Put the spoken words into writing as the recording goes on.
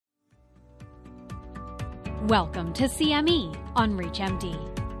Welcome to CME on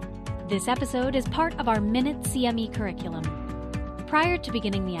ReachMD. This episode is part of our Minute CME curriculum. Prior to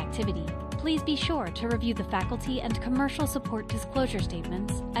beginning the activity, please be sure to review the faculty and commercial support disclosure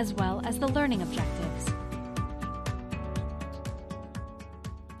statements, as well as the learning objectives.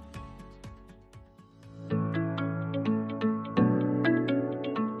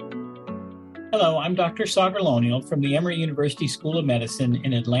 Hello, I'm Dr. Sagar Lonial from the Emory University School of Medicine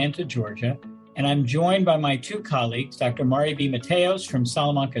in Atlanta, Georgia, and I'm joined by my two colleagues, Dr. Mari B. Mateos from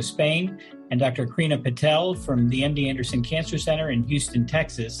Salamanca, Spain, and Dr. Krina Patel from the MD Anderson Cancer Center in Houston,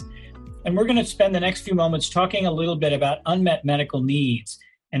 Texas. And we're going to spend the next few moments talking a little bit about unmet medical needs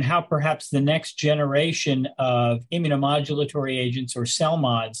and how perhaps the next generation of immunomodulatory agents or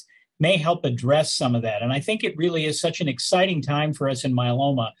CELMoDs may help address some of that. And I think it really is such an exciting time for us in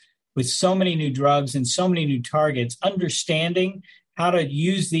myeloma with so many new drugs and so many new targets. Understanding how to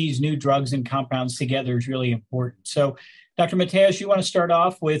use these new drugs and compounds together is really important. So, Dr. Mateos, you want to start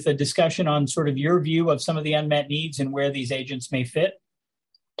off with a discussion on sort of your view of some of the unmet needs and where these agents may fit?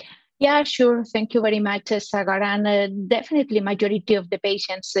 Yeah, sure. Thank you very much, Sagar. And definitely majority of the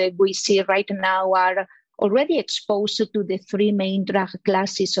patients we see right now are already exposed to the three main drug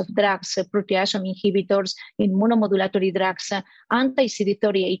classes of drugs, proteasome inhibitors, immunomodulatory drugs,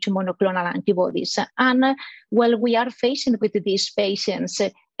 anti-CD38 monoclonal antibodies. And we are facing with these patients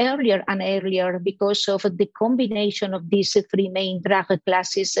earlier and earlier because of the combination of these three main drug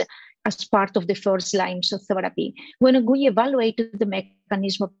classes as part of the first lines of therapy. When we evaluated the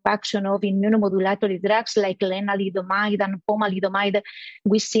mechanism of action of immunomodulatory drugs like lenalidomide and pomalidomide,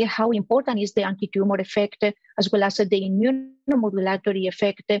 we see how important is the anti-tumor effect as well as the immunomodulatory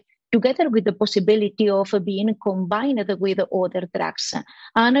effect, together with the possibility of being combined with other drugs.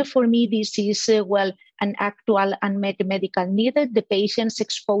 And for me, this is, an actual unmet medical need. The patients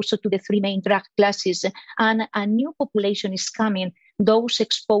exposed to the three main drug classes, and a new population is coming, those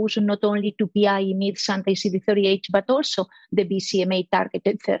exposed not only to PI-IMiDs, anti-CD38, but also the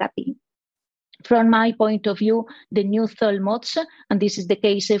BCMA-targeted therapy. From my point of view, the new CELMoDs, and this is the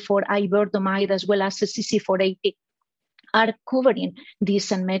case for iberdomide as well as CC480, are covering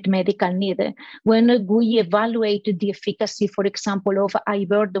this unmet medical need. When we evaluate the efficacy, for example, of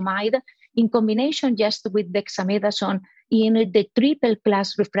iberdomide in combination just with dexamethasone in the triple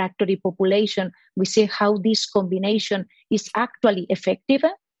class refractory population, we see how this combination is actually effective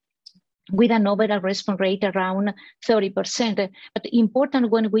with an overall response rate around 30%. But important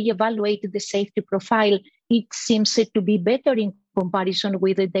when we evaluate the safety profile, it seems to be better in comparison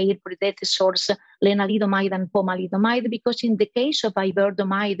with their predecessors, lenalidomide and pomalidomide, because in the case of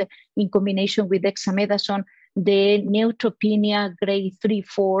iberdomide in combination with dexamethasone, the neutropenia grade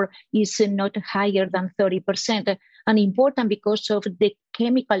 3-4 is not higher than 30%. And important because of the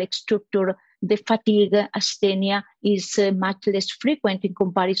chemical structure, the fatigue, asthenia is much less frequent in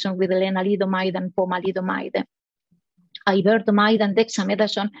comparison with lenalidomide and pomalidomide. Iberdomide and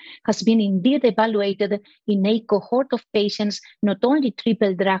dexamethasone has been indeed evaluated in a cohort of patients, not only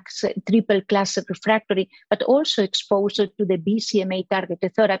triple class refractory, but also exposed to the BCMA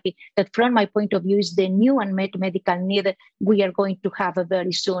targeted therapy that from my point of view is the new unmet medical need we are going to have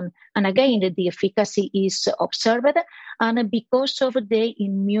very soon. And again, the efficacy is observed. And because of the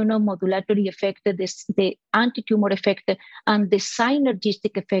immunomodulatory effect, the anti-tumor effect, and the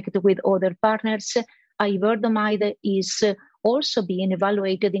synergistic effect with other partners, iberdomide is also being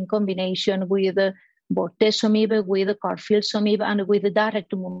evaluated in combination with bortezomib, with carfilzomib, and with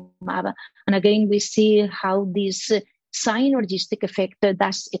daratumumab. And again, we see how this synergistic effect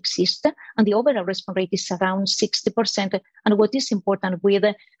does exist, and the overall response rate is around 60%, and what is important with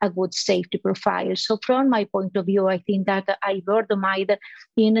a good safety profile. So from my point of view, I think that iberdomide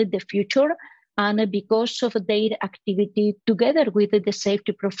in the future, and because of their activity together with the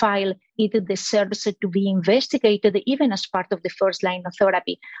safety profile, it deserves to be investigated even as part of the first line of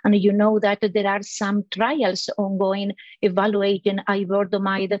therapy. And you know that there are some trials ongoing evaluating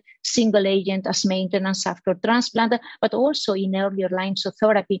iberdomide single agent as maintenance after transplant, but also in earlier lines of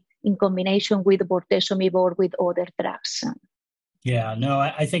therapy in combination with bortezomib or with other drugs. Yeah, no,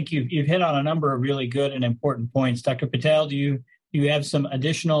 I think you've hit on a number of really good and important points. Dr. Patel, do you have some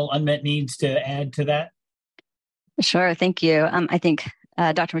additional unmet needs to add to that? Sure, thank you. I think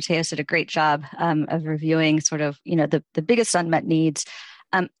Dr. Mateos did a great job of reviewing sort of, the biggest unmet needs.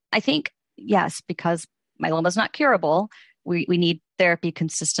 I think, yes, because myeloma is not curable, we need therapy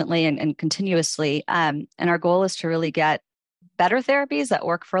consistently and continuously. And our goal is to really get better therapies that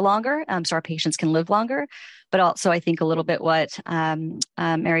work for longer, so our patients can live longer. But also, I think a little bit what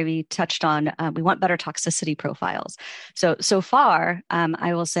Mary V touched on, we want better toxicity profiles. So far,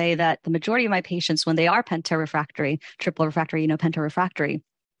 I will say that the majority of my patients, when they are penta-refractory, triple refractory, penta-refractory,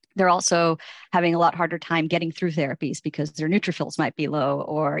 they're also having a lot harder time getting through therapies because their neutrophils might be low,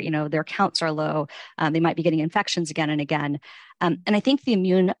 or their counts are low. They might be getting infections again and again. And I think the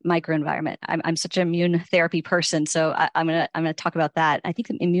immune microenvironment. I'm such an immune therapy person, so I'm gonna talk about that. I think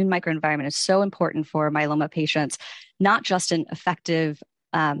the immune microenvironment is so important for myeloma patients, not just in effective,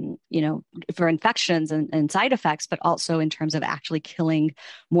 for infections and side effects, but also in terms of actually killing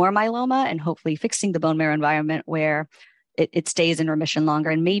more myeloma and hopefully fixing the bone marrow environment where it stays in remission longer,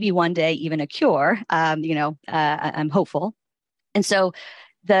 and maybe one day even a cure. I'm hopeful. And so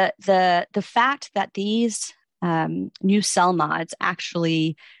the fact that these new CELMoDs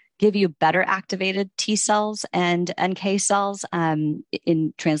actually give you better activated T cells and NK cells in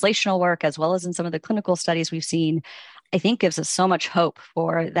translational work, as well as in some of the clinical studies we've seen, I think gives us so much hope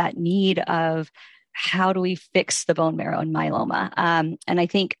for that need of how do we fix the bone marrow in myeloma. And I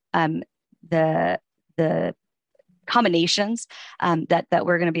think the combinations that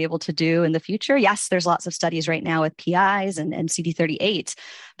we're going to be able to do in the future. Yes, there's lots of studies right now with PIs and CD38,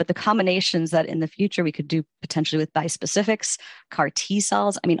 but the combinations that in the future we could do potentially with bispecifics, CAR T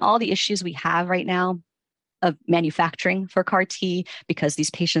cells. I mean, all the issues we have right now of manufacturing for CAR T, because these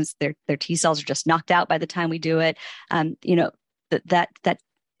patients, their T cells are just knocked out by the time we do it. That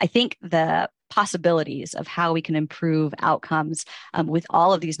I think the possibilities of how we can improve outcomes with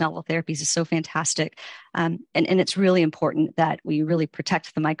all of these novel therapies is so fantastic. And it's really important that we really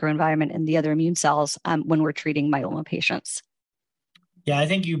protect the microenvironment and the other immune cells when we're treating myeloma patients. Yeah, I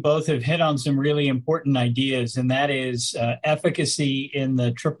think you both have hit on some really important ideas, and that is efficacy in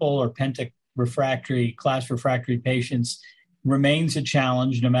the triple or penta-refractory, class refractory patients remains a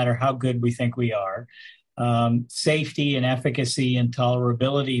challenge no matter how good we think we are. Safety and efficacy and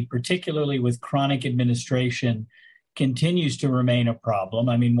tolerability, particularly with chronic administration, continues to remain a problem.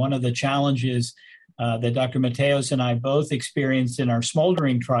 I mean, one of the challenges that Dr. Mateos and I both experienced in our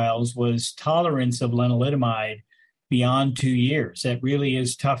smoldering trials was tolerance of lenalidomide beyond 2 years. That really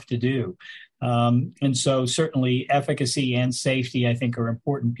is tough to do. And so certainly efficacy and safety, I think, are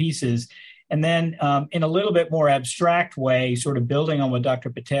important pieces. And then in a little bit more abstract way, sort of building on what Dr.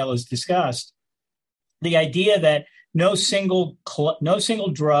 Patel has discussed, the idea that no single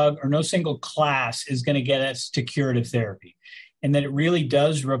drug or no single class is going to get us to curative therapy, and that it really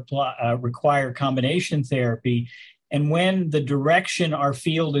does require combination therapy. And when the direction our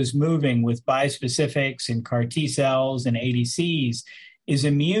field is moving with bispecifics and CAR T cells and ADCs is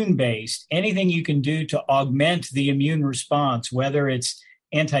immune-based, anything you can do to augment the immune response, whether it's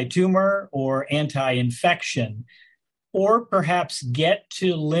anti-tumor or anti-infection, or perhaps get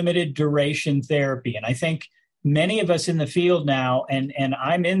to limited duration therapy. And I think many of us in the field now, and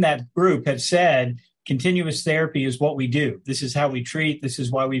I'm in that group, have said continuous therapy is what we do. This is how we treat. This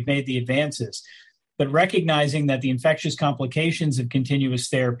is why we've made the advances. But recognizing that the infectious complications of continuous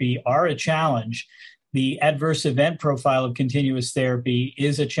therapy are a challenge, the adverse event profile of continuous therapy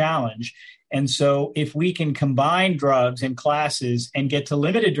is a challenge. And so if we can combine drugs and classes and get to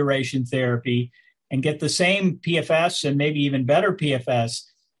limited duration therapy and get the same PFS and maybe even better PFS,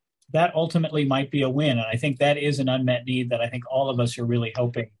 that ultimately might be a win. And I think that is an unmet need that I think all of us are really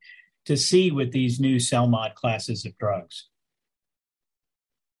hoping to see with these new CELMoD classes of drugs.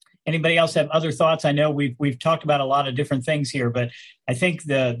 Anybody else have other thoughts? I know we've talked about a lot of different things here, but I think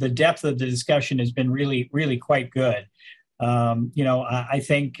the depth of the discussion has been really, really quite good. I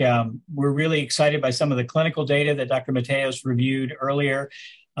think we're really excited by some of the clinical data that Dr. Mateos reviewed earlier.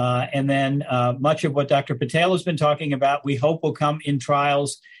 And then much of what Dr. Patel has been talking about, we hope will come in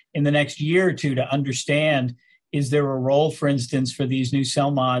trials in the next year or two to understand, is there a role, for instance, for these new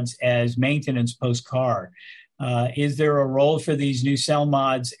CELMoDs as maintenance post-CAR? Is there a role for these new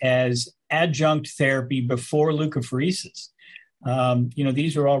CELMoDs as adjunct therapy before leukapheresis?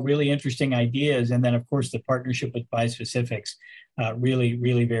 These are all really interesting ideas. And then, of course, the partnership with bispecifics, really,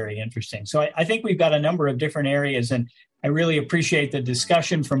 really very interesting. So I think we've got a number of different areas, and I really appreciate the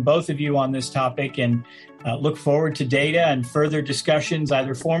discussion from both of you on this topic, and look forward to data and further discussions,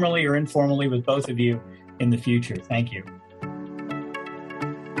 either formally or informally, with both of you in the future. Thank you.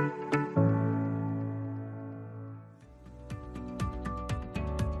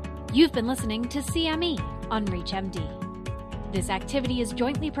 You've been listening to CME on ReachMD. This activity is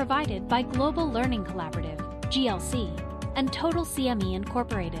jointly provided by Global Learning Collaborative, GLC, and Total CME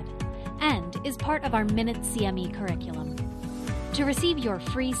Incorporated, and is part of our Minute CME curriculum. To receive your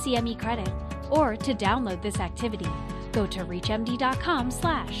free CME credit or to download this activity, go to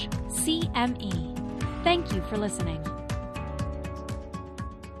reachmd.com/CME. Thank you for listening.